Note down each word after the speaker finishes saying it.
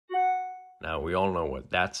Now, we all know what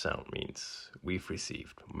that sound means. We've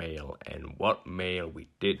received mail, and what mail we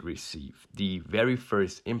did receive. The very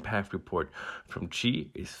first impact report from Chi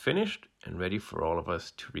is finished and ready for all of us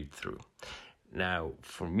to read through. Now,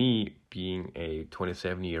 for me, being a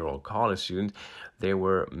 27-year-old college student, there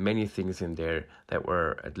were many things in there that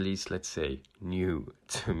were, at least, let's say, new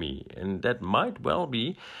to me. And that might well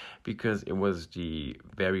be because it was the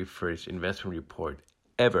very first investment report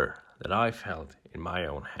ever that I've held in my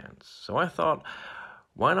own hands. So I thought,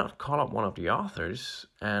 why not call up one of the authors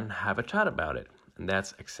and have a chat about it? And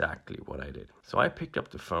that's exactly what I did. So I picked up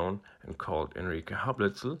the phone and called Enrique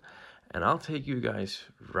Hablitzel, and I'll take you guys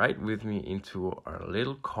right with me into our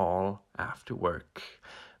little call after work.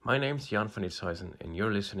 My name's Jan van Nishuizen, and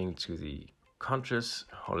you're listening to the Conscious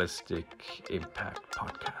Holistic Impact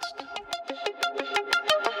Podcast.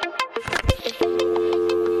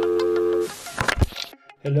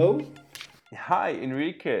 Hello? Hi,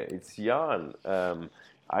 Enrique. It's Jan.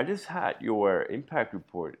 I just had your impact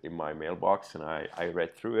report in my mailbox, and I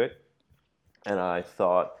read through it, and I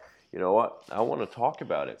thought, you know what? I want to talk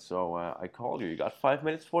about it. So I called you. You got 5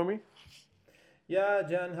 minutes for me? Yeah,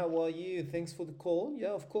 Jan, how are you? Thanks for the call.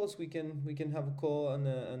 Yeah, of course we can have a call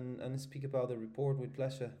and speak about the report with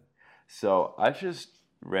pleasure. So I just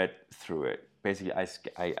read through it. Basically,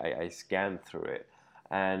 I scanned through it,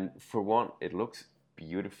 and for one, it looks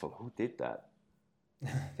beautiful. Who did that?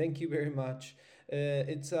 Thank you very much.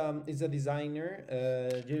 It's a designer,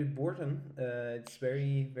 Jerry Borton. It's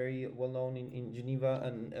very well known in Geneva,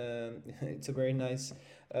 and it's a very nice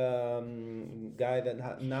guy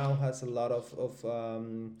that now has a lot of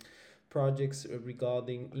projects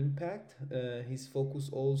regarding impact. His focus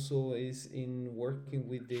also is in working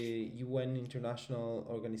with the UN international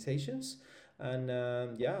organizations, and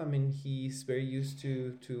yeah, I mean he's very used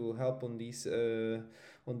to help on this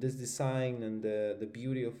design and the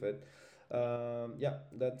beauty of it. Yeah,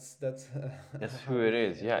 that's That's how who it we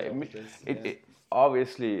is. Yeah, ended up with this. it, Yeah. it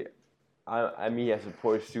obviously. Me as a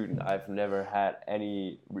poor student, I've never had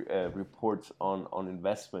any reports on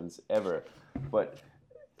investments ever, but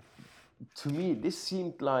to me, this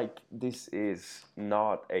seemed like this is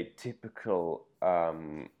not a typical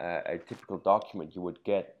document you would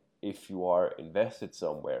get if you are invested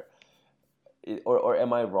somewhere. Or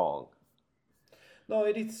am I wrong? No,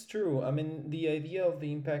 it is true. I mean, the idea of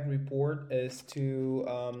the impact report is to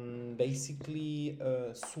basically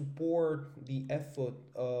support the effort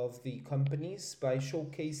of the companies by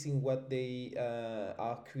showcasing what they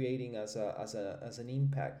are creating as an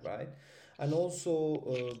impact, right? And also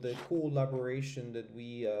the collaboration that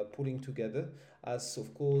we are putting together as,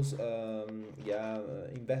 of course,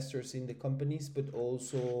 investors in the companies, but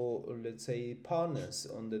also, let's say, partners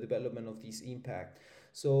on the development of this impact.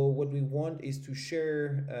 So what we want is to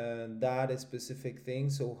share that specific thing.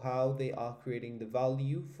 So how they are creating the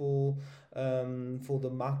value for the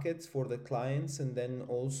markets, for the clients, and then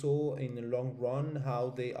also in the long run how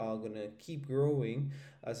they are gonna keep growing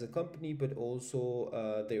as a company, but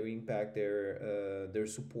also their impact, their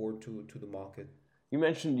support to the market. You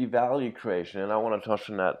mentioned the value creation, and I want to touch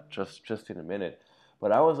on that just in a minute.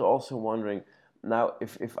 But I was also wondering now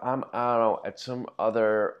if I'm, I don't know, at some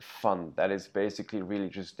other fund that is basically really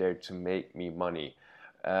just there to make me money.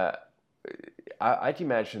 Uh, I'd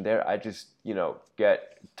imagine there I just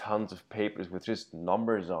get tons of papers with just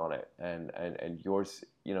numbers on it, and yours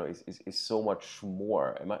is so much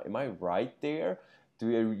more. Am I right there? Do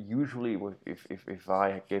you usually, if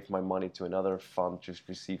I give my money to another fund, just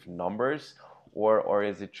receive numbers, or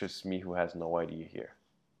is it just me who has no idea here?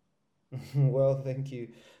 Well, thank you,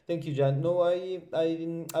 Jan. No, I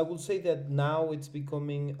will say that now it's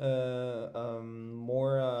becoming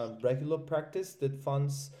more regular practice that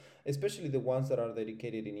funds, especially the ones that are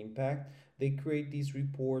dedicated in impact, they create these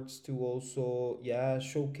reports to also, yeah,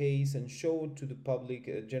 showcase and show to the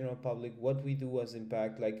public, general public, what we do as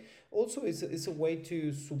impact. Like also, it's a way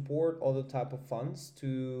to support other type of funds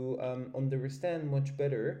to understand much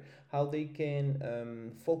better how they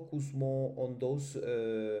can focus more on those.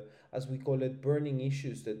 As we call it, burning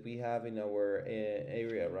issues that we have in our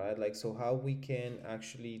area, right? Like, so how we can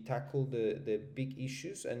actually tackle the big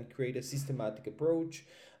issues and create a systematic approach,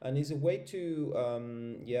 and is a way to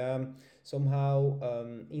somehow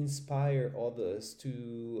inspire others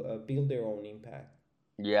to build their own impact.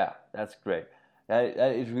 Yeah, that's great.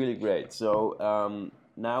 That is really great. So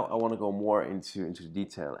now I want to go more into the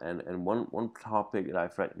detail, and one topic that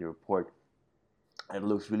I've read in your report and it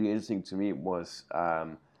looks really interesting to me was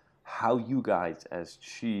how you guys as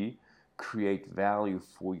Chi create value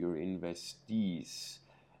for your investees.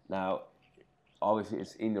 Now, obviously,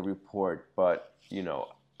 it's in the report, but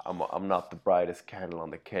I'm not the brightest candle on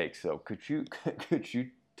the cake. So could you could you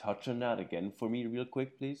touch on that again for me real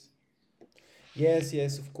quick, please? Yes,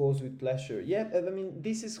 yes, of course, with pleasure. Yeah, I mean,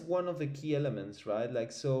 this is one of the key elements, right?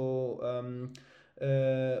 Like, so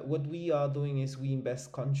what we are doing is we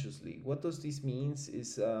invest consciously. What does this means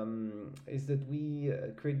is that we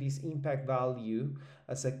create this impact value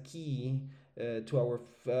as a key to our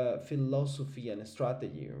philosophy and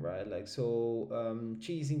strategy, right? Like, so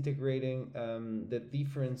Chi is integrating the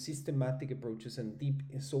different systematic approaches and deep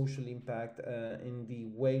social impact in the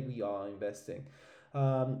way we are investing.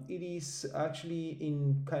 It is actually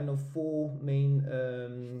in kind of four main,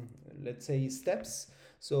 let's say, steps.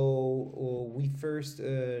 So we first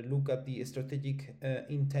look at the strategic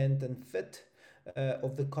intent and fit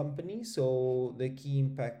of the company. So the key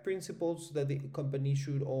impact principles that the company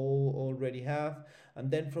should all already have. And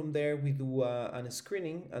then from there, we do a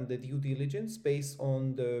screening and the due diligence based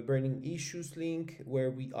on the burning issues link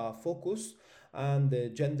where we are focused, and the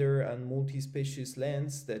gender and multi-species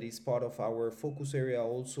lens that is part of our focus area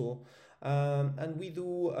also. And we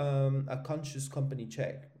do a conscious company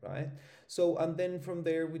check, right? So, and then from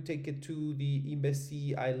there, we take it to the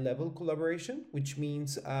investee eye level collaboration, which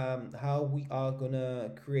means how we are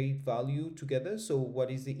gonna create value together. So, what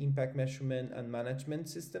is the impact measurement and management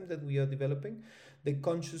system that we are developing? The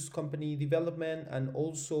conscious company development, and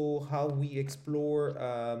also how we explore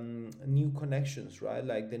new connections, right?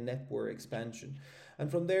 Like the network expansion. And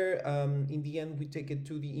from there, in the end, we take it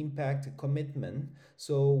to the impact commitment.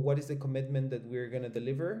 So, what is the commitment that we're going to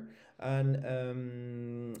deliver? And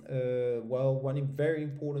well, one very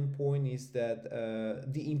important point is that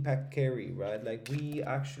the impact carry, right? Like we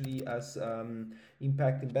actually, as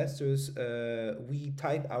impact investors, we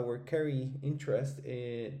tied our carry interest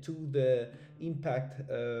to the impact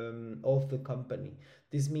of the company.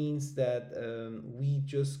 This means that we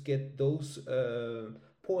just get those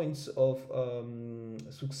points of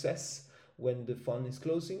success when the fund is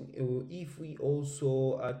closing if we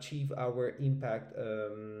also achieve our impact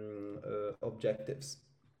objectives.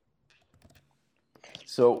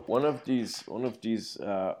 So one of these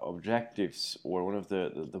objectives, or one of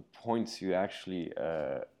the points you actually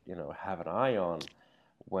have an eye on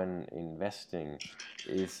when investing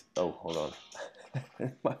is, oh, hold on.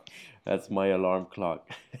 That's my alarm clock.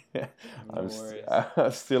 No I'm worries.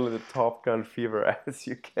 I'm still in the Top Gun fever, as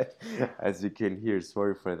you can hear.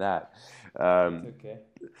 Sorry for that. It's Um, okay.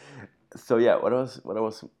 so yeah, what I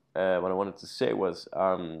wanted to say was,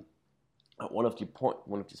 one of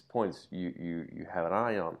these points you have an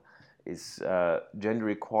eye on is gender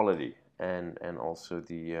equality, and also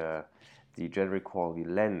the gender equality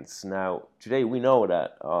lens. Now, today we know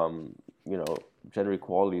that gender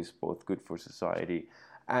equality is both good for society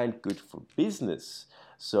and good for business.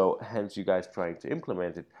 So hence you guys trying to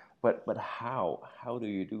implement it. But how do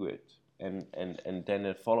you do it? And then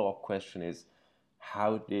a follow up question is,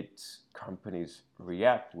 how did companies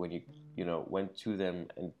react when you went to them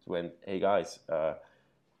and went, hey guys,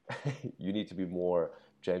 you need to be more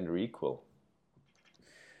gender equal?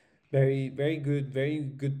 Very, very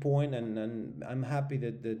good point, and I'm happy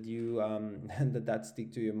that you that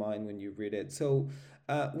stick to your mind when you read it. So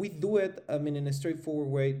we do it, I mean, in a straightforward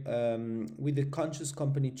way, with the conscious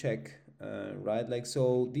company check, right? Like,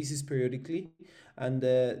 so this is periodically, and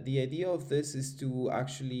the idea of this is to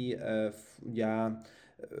actually, yeah.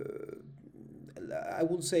 I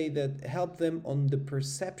would say that help them on the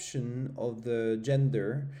perception of the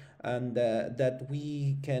gender, and that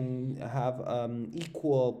we can have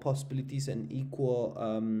equal possibilities and equal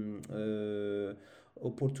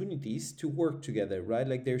opportunities to work together, right?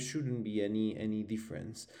 Like there shouldn't be any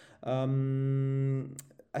difference.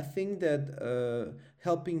 I think that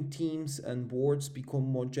helping teams and boards become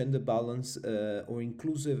more gender balanced or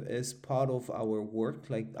inclusive is part of our work,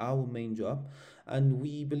 like our main job, and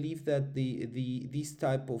we believe that the these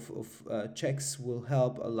type of checks will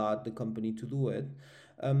help a lot the company to do it.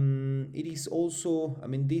 It is also, I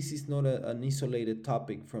mean, this is not an isolated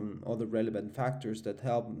topic from other relevant factors that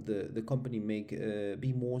help the company make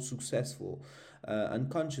be more successful and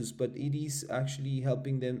conscious, but it is actually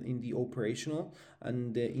helping them in the operational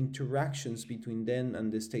and the interactions between them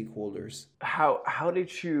and the stakeholders. How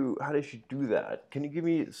did you do that? Can you give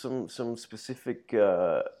me some specific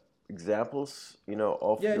examples,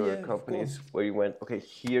 of Yeah, your yeah, of companies course. where you went, okay,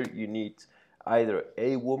 here you need either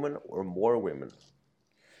a woman or more women?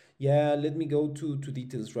 Yeah, let me go to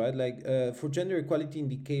details, right? Like for gender equality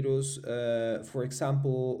indicators, for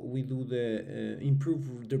example, we do the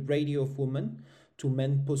improve the ratio of women to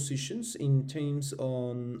men positions in teams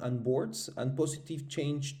on boards, and positive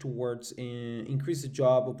change towards increased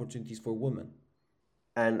job opportunities for women.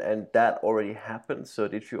 And that already happened. So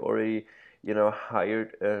did you already,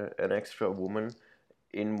 hired an extra woman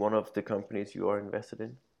in one of the companies you are invested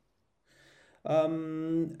in? I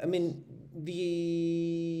mean,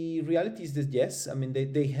 the reality is that yes, I mean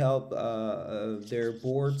they help their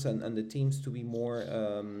boards and the teams to be more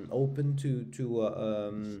open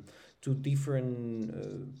to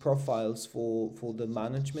different profiles for the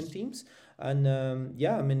management teams. And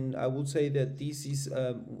yeah, I mean I would say that this is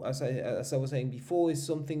as I was saying before, is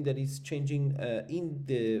something that is changing in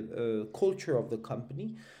the culture of the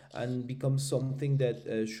company, and becomes something that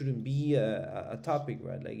shouldn't be a topic,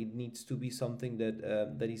 right? Like it needs to be something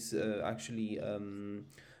that is actually a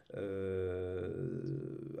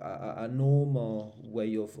normal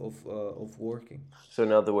way of working. So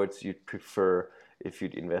in other words, you'd prefer if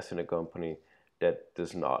you'd invest in a company that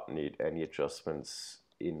does not need any adjustments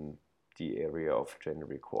in the area of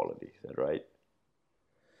gender equality. Is that right?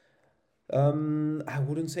 I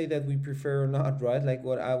wouldn't say that we prefer or not, right? Like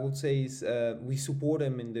what I would say is we support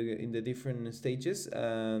them in the different stages.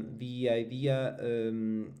 The idea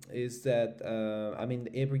is that I mean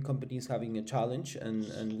every company is having a challenge,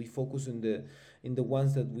 and we focus in the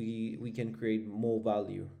ones that we can create more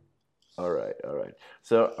value. All right, all right.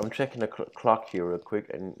 So I'm checking the clock here real quick,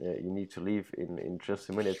 and you need to leave in just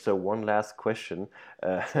a minute. So one last question.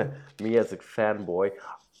 Uh, Me as a fanboy,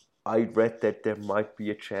 I read that there might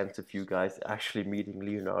be a chance of you guys actually meeting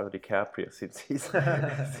Leonardo DiCaprio since he's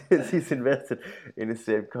since he's invested in the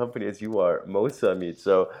same company as you are, Mo Summit.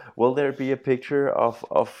 So will there be a picture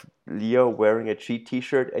of Leo wearing a cheat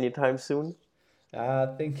T-shirt anytime soon?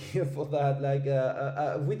 Thank you for that. Like,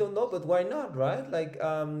 we don't know, but why not, right? Like,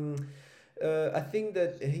 I think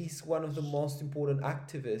that he's one of the most important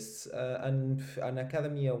activists and an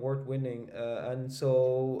Academy Award winning. And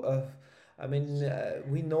so, I mean,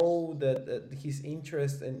 we know that his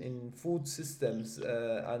interest in food systems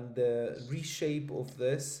and the reshape of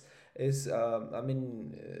this is, I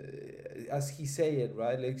mean, as he say it,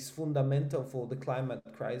 right? Like, it's fundamental for the climate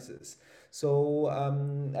crisis. So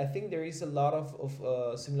I think there is a lot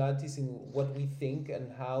of similarities in what we think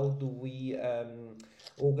and how do we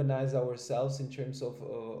organize ourselves in terms of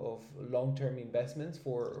long-term investments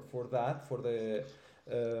for the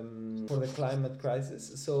climate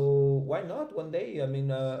crisis. So why not one day? I mean,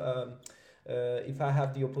 if I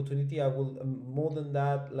have the opportunity, I will more than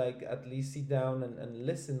that, like at least sit down and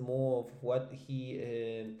listen more of what he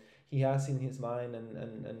has in his mind,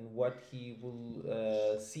 and what he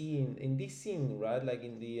will see in this scene, right? Like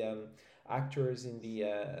in the actors in the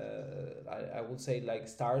I would say like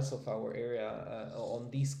stars of our area on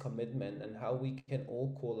this commitment and how we can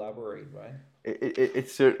all collaborate, right? It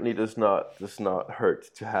certainly does not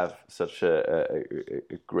hurt to have such a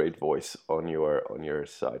great voice on your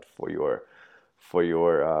side for your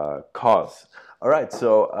cause. All right,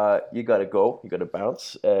 so you gotta go, you gotta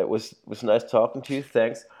bounce. It was nice talking to you.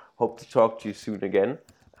 Thanks. Hope to talk to you soon again.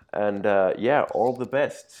 And yeah, all the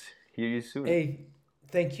best. Hear you soon. Hey,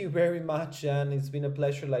 thank you very much, and it's been a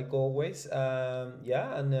pleasure like always.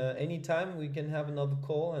 Yeah, and anytime we can have another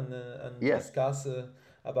call and Yeah, discuss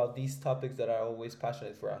about these topics that are always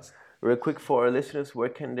passionate for us. real quick for our listeners, where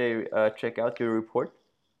can they check out your report?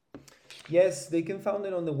 Yes, they can find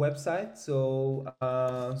it on the website. So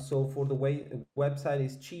for the website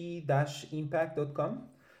is chi-impact.com.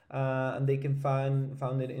 And they can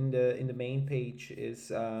found it in the main page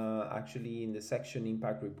is actually in the section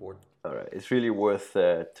impact report. All right, it's really worth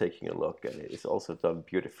taking a look, and it's also done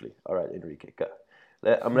beautifully. All right, Enrique,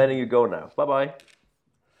 I'm letting you go now. Bye bye.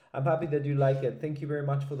 I'm happy that you like it. Thank you very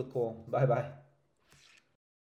much for the call. Bye bye.